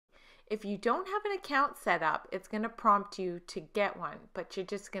If you don't have an account set up, it's going to prompt you to get one, but you're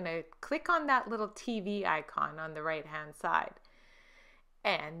just going to click on that little TV icon on the right hand side.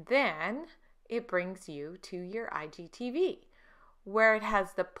 And then it brings you to your IGTV. Where it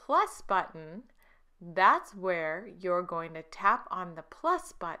has the plus button, that's where you're going to tap on the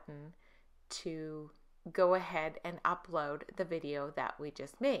plus button to go ahead and upload the video that we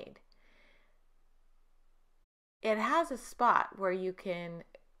just made. It has a spot where you can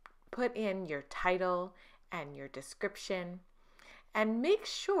put in your title and your description, and make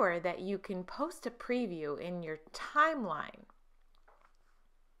sure that you can post a preview in your timeline,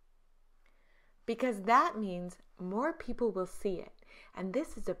 because that means more people will see it. And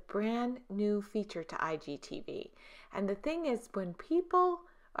this is a brand new feature to IGTV. And the thing is, when people,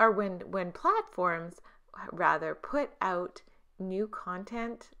 or when platforms rather, put out new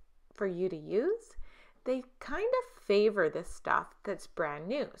content for you to use, they kind of favor this stuff that's brand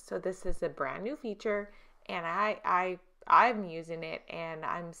new. So this is a brand new feature, and I'm using it, and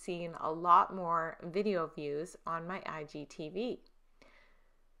I'm seeing a lot more video views on my IGTV.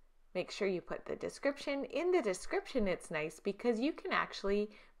 Make sure you put the description. In the description, it's nice because you can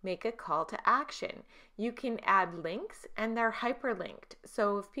actually make a call to action. You can add links, and they're hyperlinked.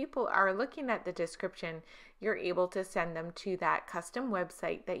 So if people are looking at the description, you're able to send them to that custom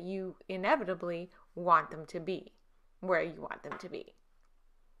website that you inevitably want them to be, where you want them to be.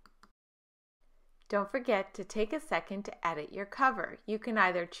 Don't forget to take a second to edit your cover. You can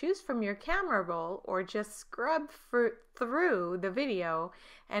either choose from your camera roll or just scrub through the video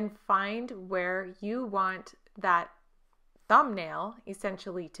and find where you want that thumbnail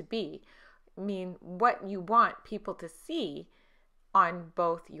essentially to be. I mean, what you want people to see on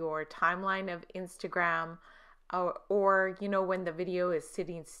both your timeline of Instagram or you know, when the video is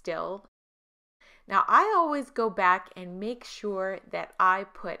sitting still. Now, I always go back and make sure that I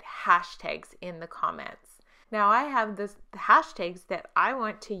put hashtags in the comments. Now, I have the hashtags that I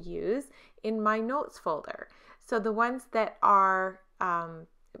want to use in my notes folder. So the ones that are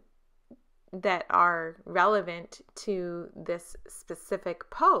relevant to this specific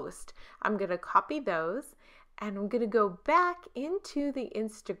post, I'm going to copy those, and I'm going to go back into the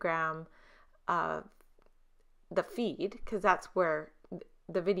Instagram, the feed, because that's where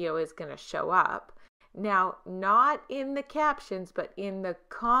the video is going to show up. Now, not in the captions, but in the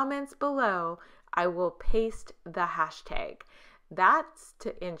comments below, I will paste the hashtag. That's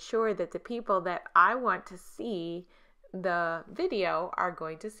to ensure that the people that I want to see the video are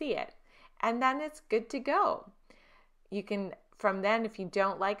going to see it. And then it's good to go. You can, from then, if you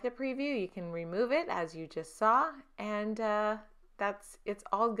don't like the preview, you can remove it as you just saw, and it's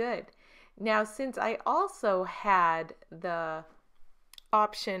all good. Now, since I also had the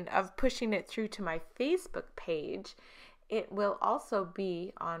option of pushing it through to my Facebook page, it will also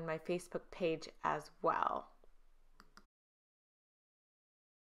be on my Facebook page as well.